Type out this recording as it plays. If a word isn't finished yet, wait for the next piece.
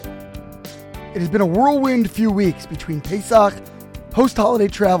It has been a whirlwind few weeks between Pesach, post-holiday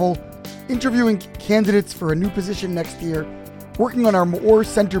travel, interviewing candidates for a new position next year, working on our Meor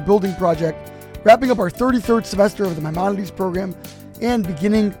Center building project, wrapping up our 33rd semester of the Maimonides program, and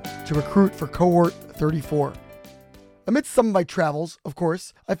beginning to recruit for cohort 34. Amidst some of my travels, of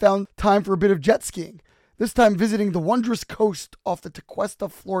course, I found time for a bit of jet skiing, this time visiting the wondrous coast off the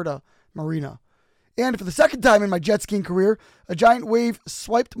Tequesta, Florida marina. And for the second time in my jet skiing career, a giant wave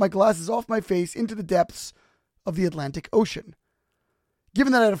swiped my glasses off my face into the depths of the Atlantic Ocean.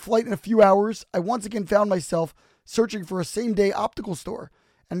 Given that I had a flight in a few hours, I once again found myself searching for a same-day optical store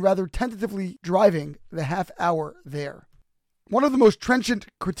and rather tentatively driving the half hour there. One of the most trenchant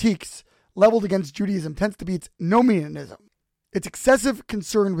critiques leveled against Judaism tends to be its nomianism, its excessive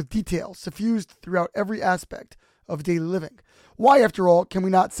concern with detail suffused throughout every aspect of daily living. Why, after all, can we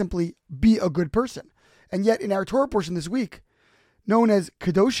not simply be a good person? And yet, in our Torah portion this week, known as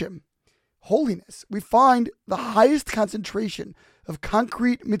Kedoshim, holiness, we find the highest concentration of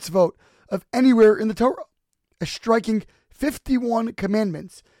concrete mitzvot of anywhere in the Torah, a striking 51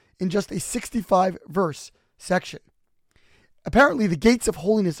 commandments in just a 65-verse section. Apparently, the gates of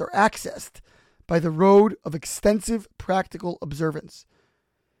holiness are accessed by the road of extensive practical observance.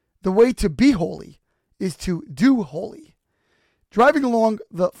 The way to be holy is to do holy. Driving along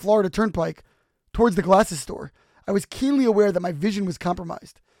the Florida Turnpike towards the glasses store, I was keenly aware that my vision was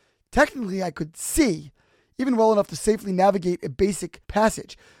compromised. Technically, I could see, even well enough to safely navigate a basic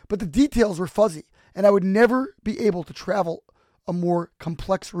passage, but the details were fuzzy, and I would never be able to travel a more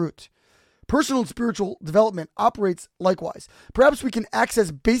complex route. Personal and spiritual development operates likewise. Perhaps we can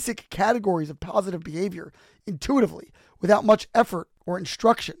access basic categories of positive behavior intuitively without much effort or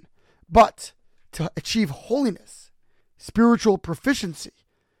instruction. But to achieve holiness, spiritual proficiency,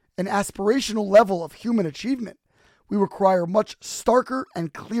 an aspirational level of human achievement, we require much starker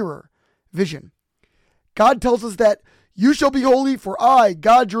and clearer vision. God tells us that you shall be holy, for I,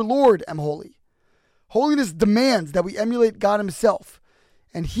 God your Lord, am holy. Holiness demands that we emulate God himself,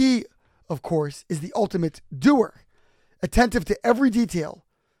 and he, of course, is the ultimate doer, attentive to every detail,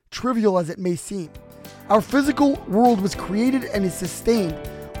 trivial as it may seem. Our physical world was created and is sustained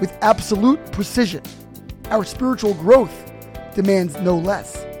with absolute precision. Our spiritual growth demands no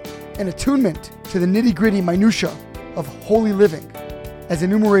less, an attunement to the nitty-gritty minutia of holy living, as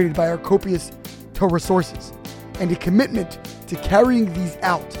enumerated by our copious Torah sources, and a commitment to carrying these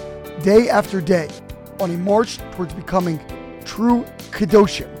out day after day on a march towards becoming true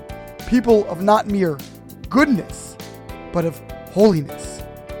Kedoshim, people of not mere goodness, but of holiness.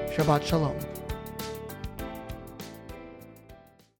 Shabbat Shalom.